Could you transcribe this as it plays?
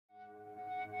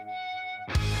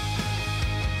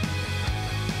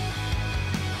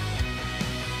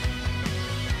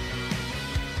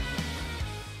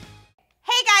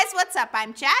up?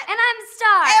 I'm Chet. And I'm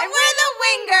Star. And we're the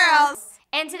Wing Girls.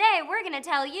 And today we're going to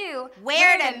tell you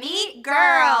where to meet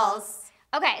girls.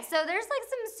 Okay, so there's like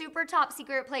some super top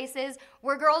secret places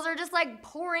where girls are just like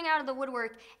pouring out of the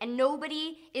woodwork and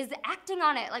nobody is acting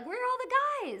on it. Like, where are all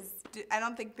the guys? I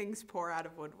don't think things pour out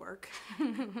of woodwork.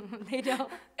 They don't.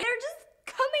 They're just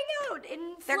coming out in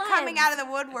floods. They're coming out of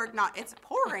the woodwork, it's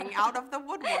pouring out of the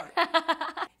woodwork.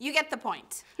 You get the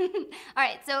point. All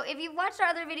right, so if you've watched our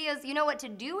other videos, you know what to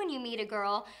do when you meet a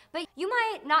girl, but you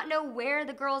might not know where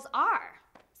the girls are.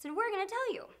 So we're gonna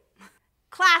tell you.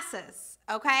 Classes,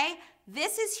 okay?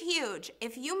 This is huge.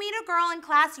 If you meet a girl in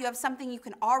class, you have something you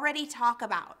can already talk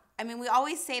about. I mean, we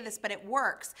always say this, but it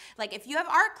works. Like, if you have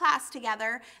art class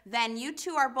together, then you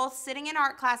two are both sitting in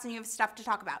art class and you have stuff to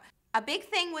talk about. A big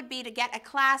thing would be to get a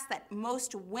class that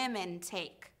most women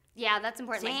take. Yeah, that's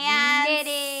important. Dance. Like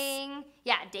knitting.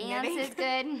 Yeah, dance is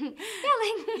good. Yeah,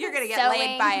 like you're gonna get sewing.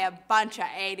 laid by a bunch of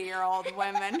 80-year-old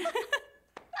women.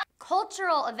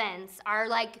 Cultural events are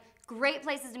like great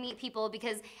places to meet people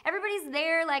because everybody's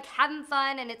there like having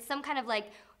fun, and it's some kind of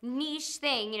like niche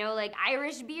thing, you know, like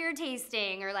Irish beer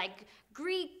tasting or like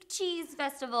Greek cheese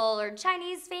festival or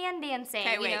Chinese fan dancing,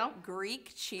 okay, wait, you know?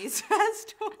 Greek cheese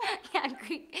festival? Yeah,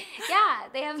 Greek. Yeah,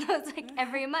 they have those like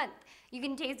every month. You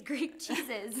can taste Greek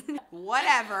cheeses.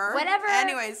 Whatever. Whatever.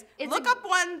 Anyways, look up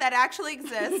one that actually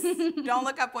exists. Don't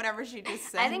look up whatever she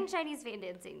just said. I think Chinese fan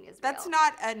dancing is That's real.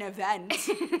 not an event.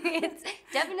 It's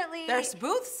definitely... There's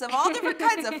booths of all different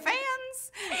kinds of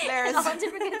fans. There's all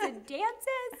different kinds of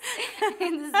dances.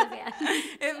 This is a fan.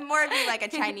 It more be like a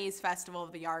Chinese festival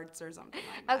of the arts or something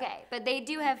like that. Okay, but they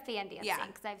do have fan dancing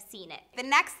because I've seen it. The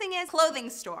next thing is clothing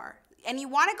store. And you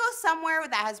want to go somewhere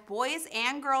that has boys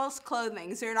and girls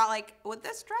clothing, so you're not like, would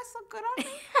this dress look good on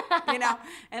me? You know,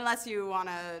 unless you want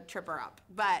to trip her up.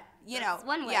 But, you know, that's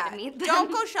one way to meet them.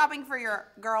 Don't go shopping for your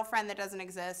girlfriend that doesn't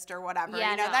exist or whatever. Yeah,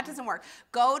 you know, no. that doesn't work.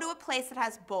 Go to a place that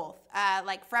has both.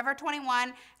 Like Forever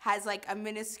 21 has like a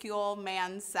minuscule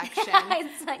man's section.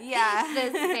 It's like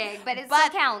this big, but it still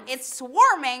still counts. It's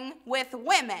swarming with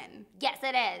women. Yes,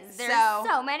 it is. There's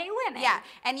so many women. Yeah,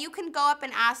 and you can go up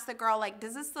and ask the girl, like,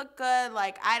 does this look good?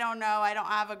 Like, I don't know. I don't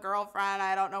have a girlfriend.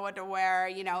 I don't know what to wear,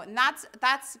 you know. And that's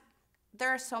there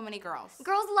are so many girls.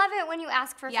 Girls love it when you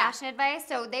ask for fashion advice,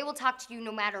 so they will talk to you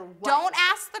no matter what. Don't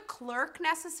ask the clerk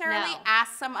necessarily. No.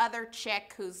 Ask some other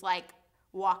chick who's, like,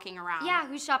 walking around. Yeah,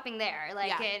 who's shopping there.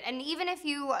 Like, and even if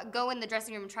you go in the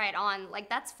dressing room and try it on, like,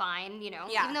 that's fine, you know.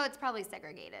 Yeah. Even though it's probably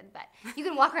segregated, but you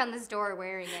can walk around the store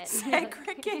wearing it.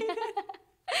 Segregated?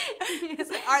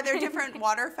 Are there different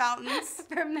water fountains?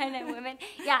 For men and women?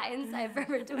 Yeah, inside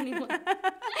Forever 21.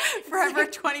 Forever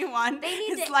 21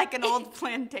 is like an old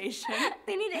plantation.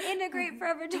 They need to integrate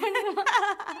Forever 21.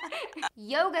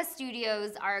 Yoga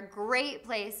studios are a great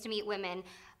place to meet women.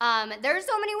 There's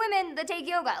so many women that take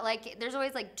yoga. Like, there's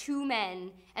always like 2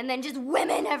 men and then just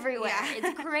women everywhere. Yeah.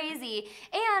 It's crazy.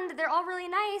 And they're all really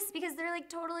nice because they're like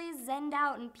totally zenned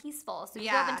out and peaceful. So if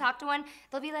you go up and talk to one,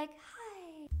 they'll be like, hi.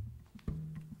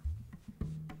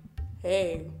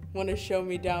 Hey, want to show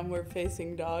me downward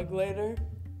facing dog later?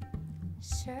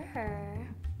 Sure.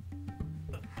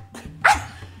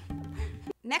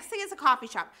 Next thing is a coffee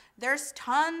shop. There's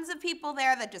tons of people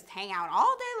there that just hang out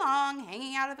all day long,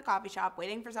 hanging out at the coffee shop,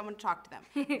 waiting for someone to talk to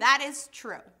them. That is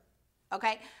true,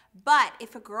 okay? But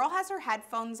if a girl has her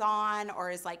headphones on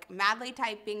or is like madly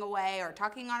typing away or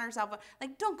talking on her cell phone,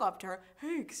 like, don't go up to her,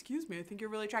 hey, excuse me, I think you're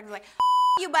really attractive. Like,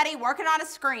 you, buddy, working on a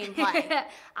screenplay.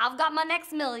 I've got my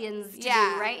next millions to do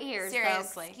right here.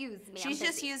 Seriously. So excuse me. She's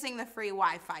just using the free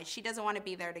Wi-Fi. She doesn't want to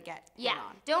be there to get hit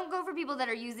on. Don't go for people that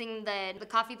are using the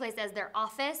coffee place as their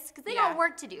office because they got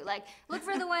work to do. Like, look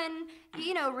for the one,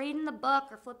 you know, reading the book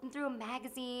or flipping through a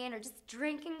magazine or just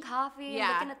drinking coffee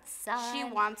and looking at the sun. She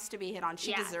wants to be hit on.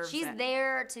 She deserves it. She's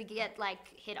there to get, like,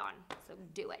 hit on. So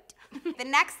do it. The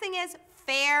next thing is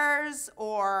fairs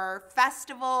or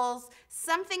festivals,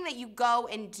 something that you go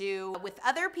and do with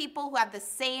other people who have the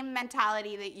same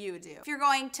mentality that you do. If you're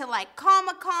going to like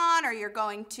Comic-Con or you're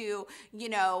going to, you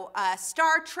know,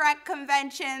 Star Trek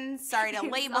conventions, sorry to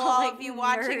label all of you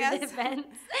watching us.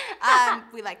 Events.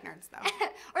 We like nerds though.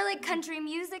 Or like country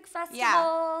music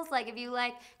festivals, like if you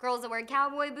like girls that wear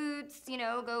cowboy boots, you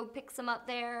know, go pick some up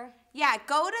there. Yeah,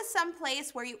 go to some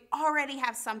place where you already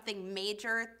have something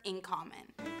major in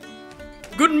common.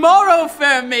 Good morrow,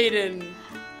 fair maiden.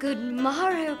 Good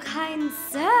morrow, kind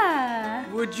sir.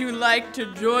 Would you like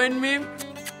to join me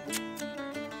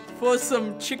for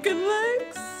some chicken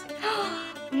legs?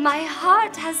 My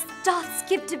heart has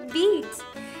skipped a beat.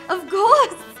 Of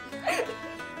course.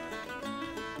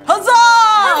 Huzzah!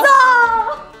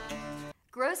 Huzzah!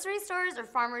 grocery stores or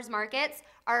farmers markets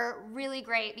are really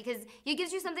great because it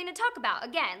gives you something to talk about.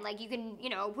 Again, like you can, you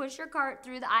know, push your cart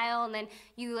through the aisle and then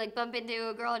you like bump into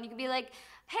a girl and you can be like,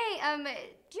 hey,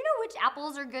 do you know which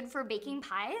apples are good for baking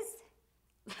pies?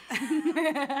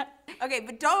 Okay,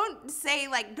 but don't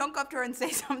go up to her and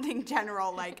say something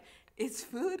general like, is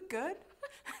food good?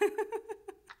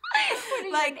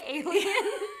 Like an alien?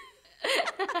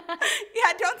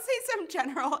 Yeah, don't say some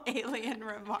general alien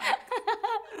remark.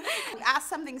 Ask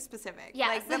something specific. Yeah,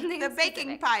 like something the specific.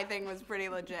 baking pie thing was pretty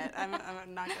legit. I'm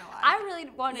not gonna lie. I really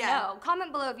want to know.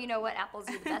 Comment below if you know what apples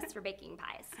are the best for baking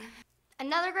pies.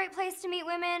 Another great place to meet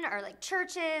women are like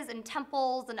churches and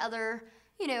temples and other,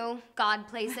 you know, God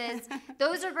places.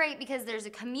 Those are great because there's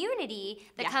a community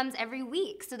that comes every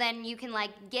week. So then you can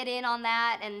like get in on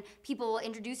that and people will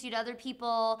introduce you to other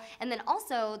people. And then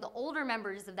also the older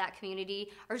members of that community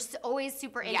are always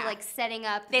super into like setting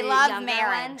up They the love younger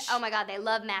marriage. one. Oh my God, they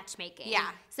love matchmaking. Yeah.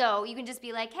 So you can just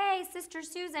be like, hey, Sister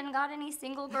Susan, got any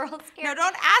single girls here? No,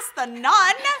 don't ask the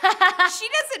nun. She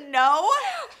doesn't know.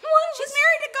 What? She's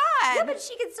married to God. Yeah, but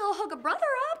she can still hook a brother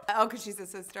up. Oh, because she's a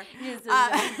sister. Yes,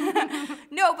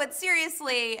 No, but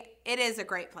seriously, it is a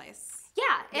great place.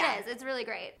 Yeah, it is. It's really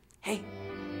great. Hey,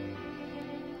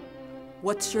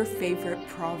 what's your favorite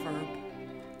proverb?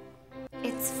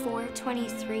 It's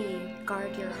 4:23.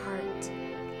 Guard your heart.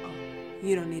 Oh,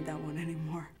 you don't need that one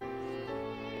anymore.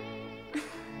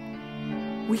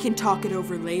 We can talk it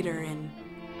over later in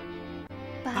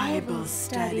Bible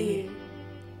study.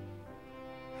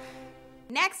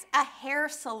 Next, a hair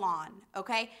salon,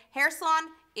 okay? Hair salon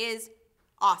is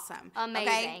awesome. Amazing.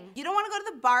 Okay? You don't want to go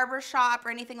to the barber shop or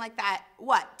anything like that.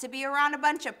 What? To be around a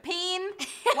bunch of peen?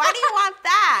 Why do you want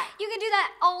that? You can do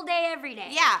that all day, every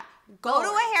day. Yeah. Go to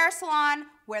a hair salon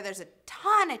where there's a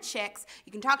ton of chicks.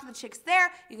 You can talk to the chicks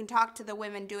there. You can talk to the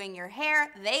women doing your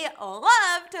hair. They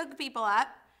love to hook people up.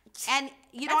 And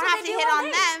you don't have to hit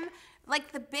on them.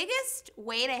 Like, the biggest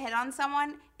way to hit on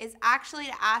someone is actually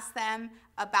to ask them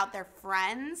about their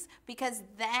friends, because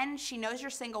then she knows you're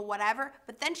single, whatever,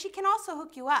 but then she can also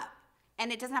hook you up.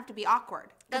 And it doesn't have to be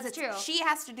awkward. That's true. She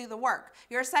has to do the work.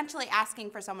 You're essentially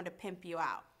asking for someone to pimp you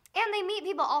out. And they meet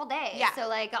people all day. Yeah. So,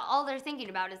 like, all they're thinking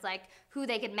about is, like, who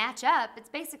they could match up. It's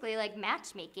basically like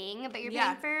matchmaking, but you're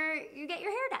paying for, you get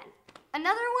your hair done.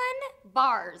 Another one,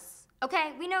 bars.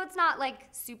 Okay, we know it's not like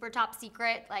super top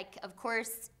secret, like of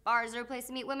course bars are a place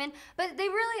to meet women, but they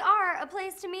really are a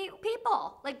place to meet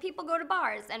people. Like people go to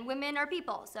bars and women are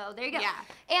people, so there you go. Yeah.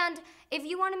 And if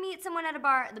you want to meet someone at a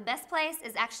bar, the best place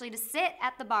is actually to sit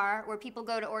at the bar where people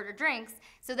go to order drinks,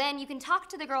 so then you can talk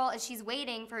to the girl as she's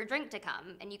waiting for her drink to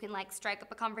come, and you can like strike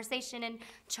up a conversation and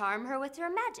charm her with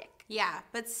your magic. Yeah,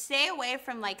 but stay away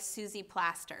from like Susie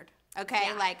Plastered.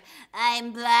 Okay, like,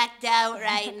 I'm blacked out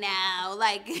right now.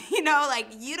 Like, you know, like,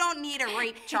 you don't need a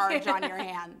rape charge on your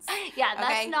hands. Yeah,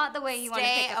 that's not the way you want to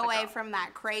pick up a girl. Stay away from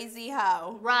that crazy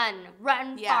hoe. Run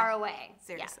far away.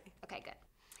 Seriously. Yeah. Okay, good.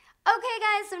 Okay,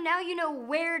 guys, so now you know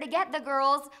where to get the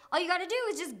girls. All you gotta do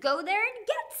is just go there and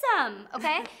get some,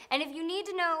 okay? And if you need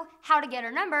to know how to get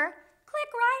her number, click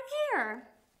right here.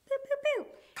 Boop, boop, boop.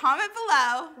 Comment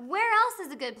below. Where else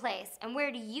is a good place, and where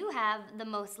do you have the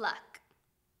most luck?